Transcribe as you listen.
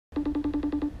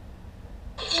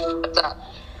What's up?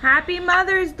 Happy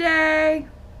Mother's Day!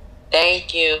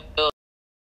 Thank you.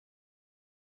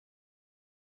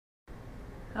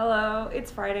 Hello,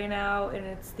 it's Friday now and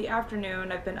it's the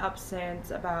afternoon. I've been up since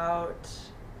about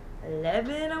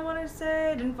 11, I want to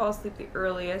say. I didn't fall asleep the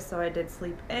earliest, so I did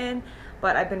sleep in,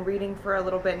 but I've been reading for a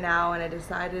little bit now, and I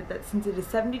decided that since it is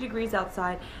 70 degrees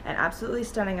outside and absolutely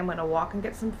stunning, I'm going to walk and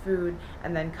get some food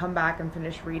and then come back and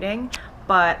finish reading.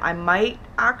 But I might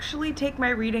actually take my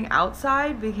reading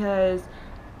outside because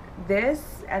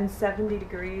this and 70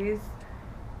 degrees,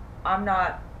 I'm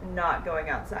not going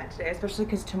outside today, especially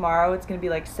because tomorrow it's going to be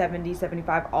like 70,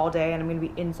 75 all day, and I'm going to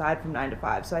be inside from 9 to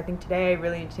 5. So I think today I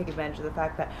really need to take advantage of the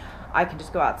fact that I can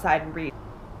just go outside and read.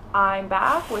 I'm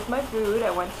back with my food.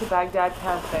 I went to Baghdad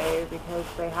Cafe because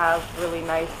they have really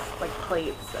nice like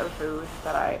plates of food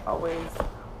that I always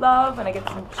love, and I get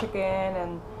some chicken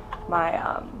and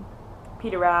my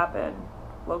pita wrap and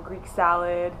a little Greek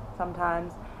salad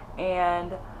sometimes.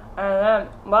 And then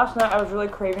last night I was really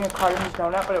craving a Cardigan's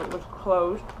donut, but it was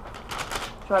closed.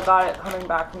 So I got it coming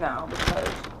back now because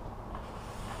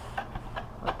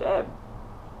I'm dead.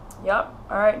 Yep.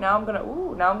 Alright, now I'm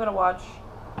gonna watch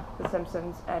The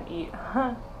Simpsons and eat.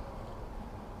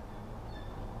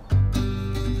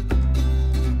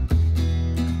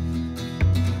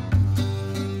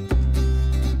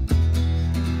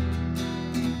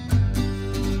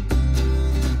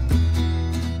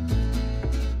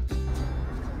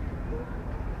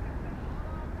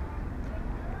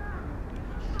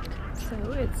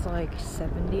 So it's like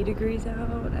 70 degrees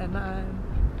out and I'm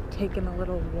taking a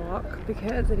little walk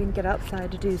because I didn't get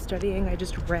outside to do studying. I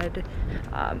just read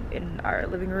in our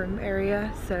living room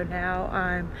area. So now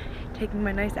I'm taking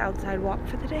my nice outside walk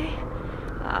for the day.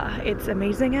 It's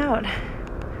amazing out.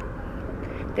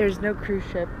 There's no cruise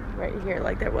ship right here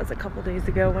like there was a couple days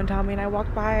ago when Tommy and I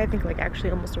walked by. I think like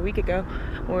actually almost a week ago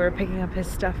when we were picking up his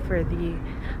stuff for the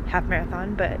half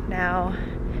marathon, but now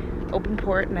open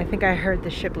port, and I think I heard the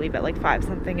ship leave at like 5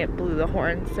 something. It blew the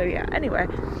horn. So yeah, anyway,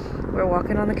 we're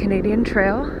walking on the Canadian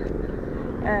Trail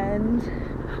and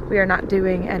we are not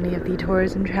doing any of the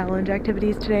tourism challenge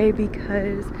activities today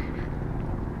because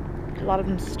a lot of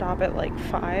them stop at like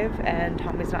 5 and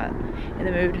Tommy's not in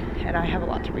the mood and I have a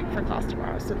lot to read for class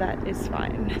tomorrow, so that is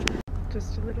fine.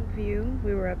 Just a little view.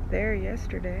 We were up there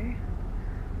yesterday.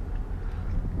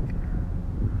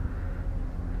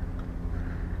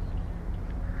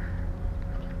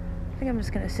 I think I'm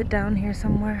just gonna sit down here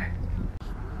somewhere.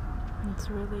 It's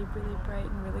really, really bright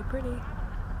and really pretty.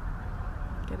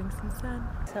 Getting some sun.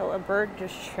 So a bird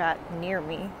just shot near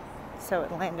me, so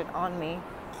it landed on me.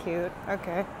 Cute.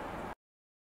 Okay.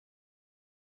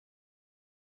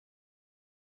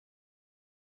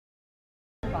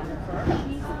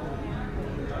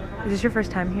 Is this your first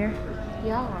time here?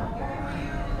 Yeah.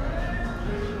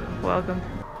 Welcome.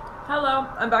 Hello,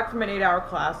 I'm back from an 8-hour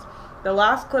class. The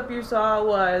last clip you saw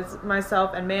was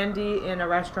myself and Mandy in a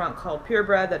restaurant called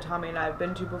Purebread that Tommy and I have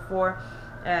been to before,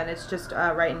 and it's just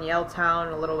right in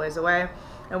Yaletown, a little ways away,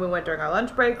 and we went during our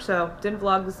lunch break, so didn't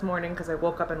vlog this morning because I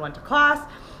woke up and went to class.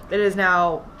 It is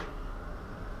now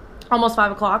almost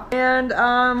 5 o'clock, and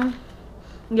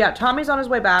yeah, Tommy's on his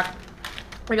way back.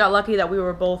 We got lucky that we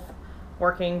were both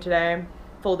working today,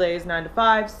 full days, 9 to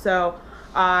 5, so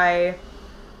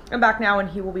I'm back now, and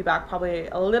he will be back probably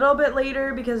a little bit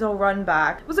later because he'll run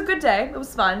back. It was a good day. It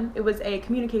was fun. It was a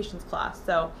communications class,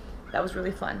 so that was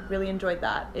really fun. Really enjoyed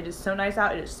that. It is so nice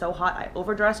out. It is so hot. I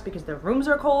overdressed because the rooms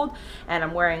are cold, and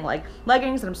I'm wearing like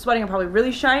leggings, and I'm sweating. I'm probably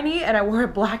really shiny, and I wore a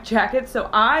black jacket, so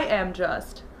I'm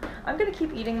gonna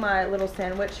keep eating my little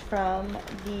sandwich from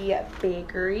the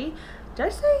bakery. Did I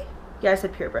say? Yeah, I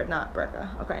said Purebread, not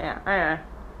Brecca. Okay, yeah.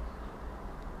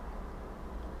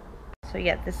 So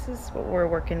yeah, this is what we're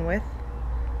working with.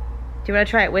 Do you want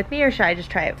to try it with me, or should I just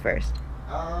try it first?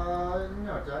 No,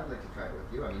 I'd like to try it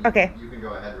with you. I mean, okay. You can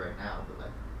go ahead right now, but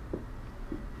like...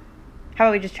 How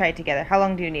about we just try it together? How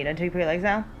long do you need until you put your legs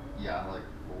down? Yeah, like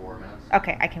 4 minutes.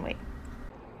 Okay, I can wait.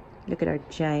 Look at our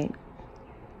giant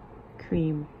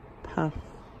cream puff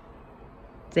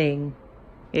thing.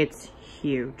 It's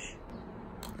huge.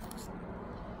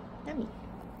 Yummy.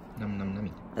 Num num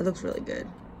nummy. It looks really good.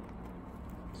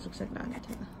 This looks like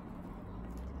Nutella.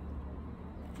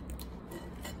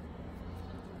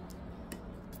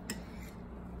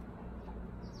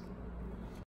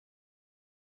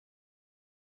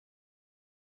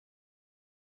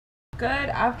 Good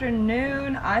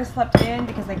afternoon. I slept in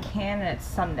because I can, and it's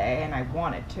Sunday and I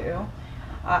wanted to.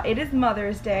 It is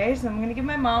Mother's Day, so I'm going to give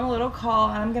my mom a little call,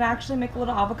 and I'm going to actually make a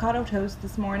little avocado toast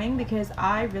this morning because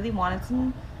I really wanted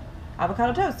some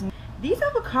avocado toast. These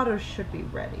avocados should be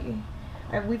ready.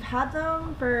 We've had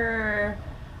them for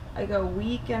like a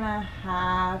week and a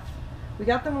half. We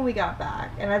got them when we got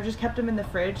back, and I've just kept them in the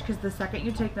fridge because the second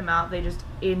you take them out, they just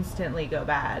instantly go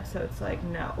bad. So it's like,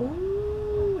 no.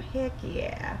 Ooh, heck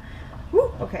yeah.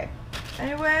 Woo, okay.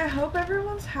 Anyway, I hope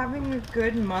everyone's having a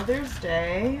good Mother's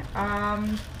Day.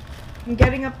 I'm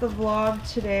getting up the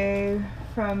vlog today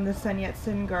from the Sun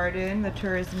Yat-sen Garden, the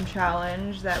tourism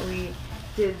challenge that we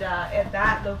did at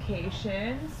that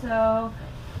location. So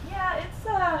yeah,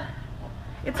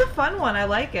 it's a fun one. I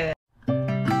like it.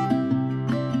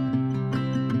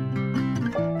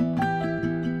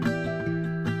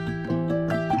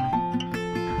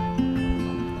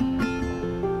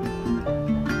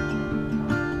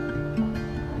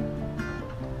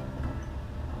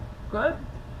 Good.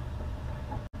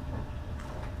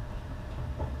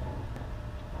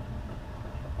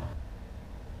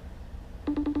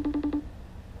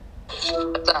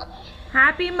 What's up?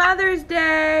 Happy Mother's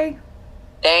Day.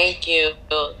 Thank you.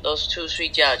 Those two 睡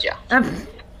觉觉.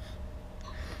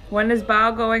 When is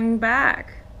Bao going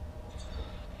back?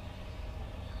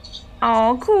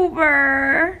 Oh,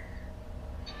 Cooper.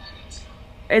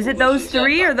 Is it those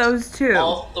three or those two?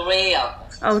 All three of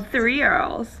them. Oh, three are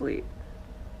all asleep.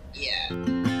 Yeah.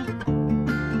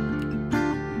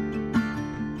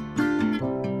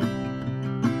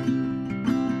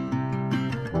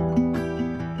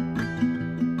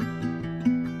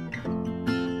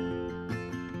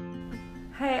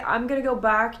 Hey, I'm gonna go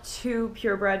back to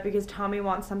Purebread because Tommy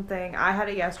wants something. I had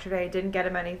it yesterday, didn't get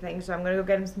him anything, so I'm gonna go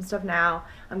get him some stuff now.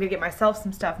 I'm gonna get myself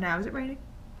some stuff now. Is it raining?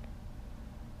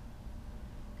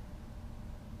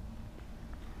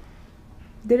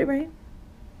 Did it rain?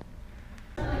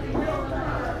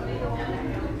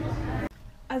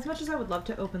 As much as I would love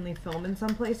to openly film in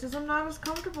some places, I'm not as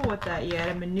comfortable with that yet.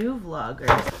 I'm a new vlogger.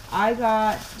 I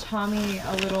got Tommy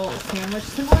a little sandwich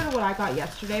similar to what I got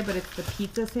yesterday, but it's the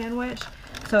pizza sandwich.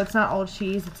 So it's not all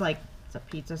cheese, it's like, it's a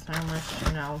pizza sandwich,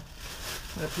 you know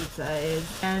what a pizza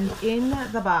is. And in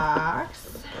the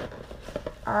box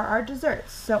are our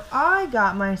desserts. So I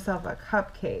got myself a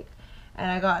cupcake.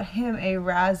 And I got him a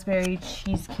raspberry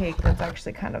cheesecake that's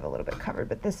actually kind of a little bit covered,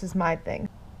 but this is my thing.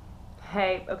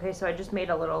 Hey, okay, so I just made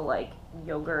a little like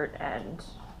yogurt and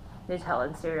Nutella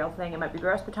and cereal thing. It might be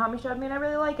gross, but Tommy showed me and I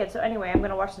really like it. So anyway, I'm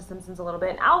gonna watch The Simpsons a little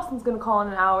bit. And Allison's gonna call in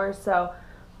an hour, so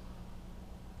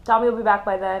Tommy will be back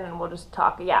by then and we'll just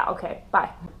talk. Yeah, okay,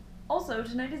 bye. Also,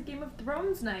 tonight is Game of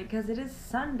Thrones night because it is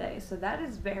Sunday, so that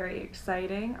is very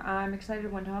exciting. I'm excited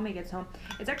when Tommy gets home.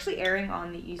 It's actually airing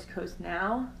on the East Coast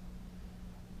now.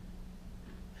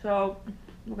 So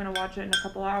we're gonna watch it in a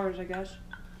couple hours, I guess.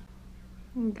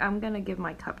 I'm gonna give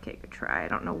my cupcake a try. I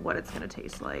don't know what it's gonna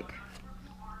taste like.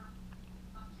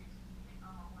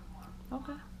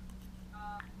 Okay.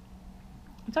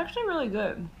 It's actually really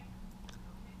good.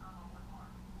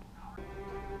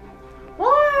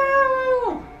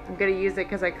 Woo! I'm gonna use it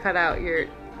because I cut out your...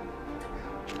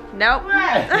 Nope.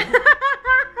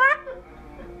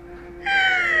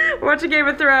 Watch a Game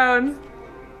of Thrones.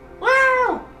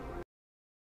 Wow!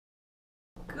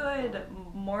 Good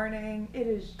morning. It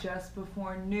is just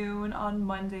before noon on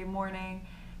Monday morning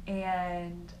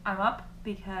and I'm up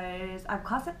because I have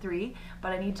class at 3,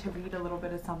 but I need to read a little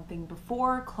bit of something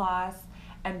before class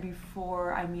and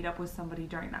before I meet up with somebody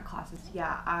during that class.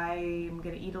 Yeah, I'm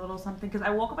gonna eat a little something because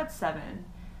I woke up at 7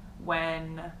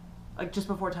 when, like just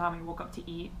before Tommy woke up to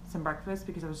eat some breakfast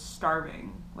because I was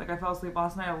starving. Like I fell asleep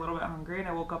last night a little bit hungry and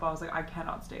I woke up, I was like, I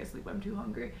cannot stay asleep, I'm too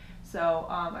hungry. So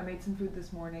I made some food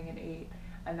this morning and ate.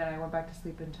 And then I went back to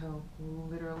sleep until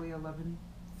literally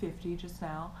 11:50 just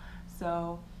now.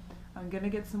 So I'm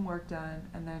gonna get some work done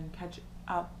and then catch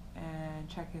up and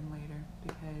check in later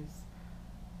because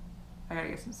I gotta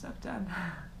get some stuff done.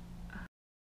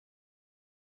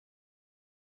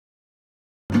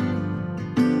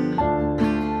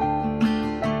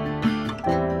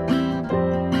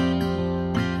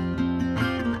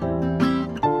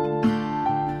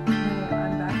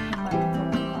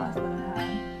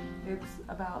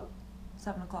 About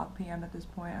 7:00 p.m. at this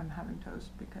point. I'm having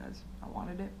toast because I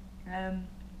wanted it.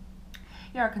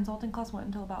 Yeah, our consulting class went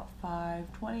until about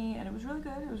 5:20 and it was really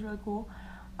good. It was really cool.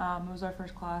 It was our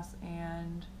first class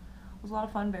and it was a lot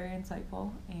of fun, very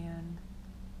insightful, and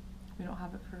we don't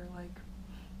have it for like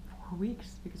 4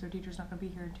 weeks because our teacher's not going to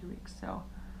be here in 2 weeks, so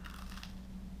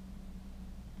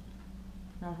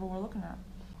that's what we're looking at.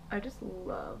 I just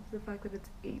love the fact that it's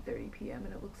 8:30 p.m.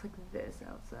 and it looks like this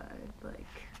outside. Like,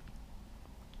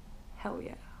 hell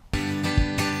yeah.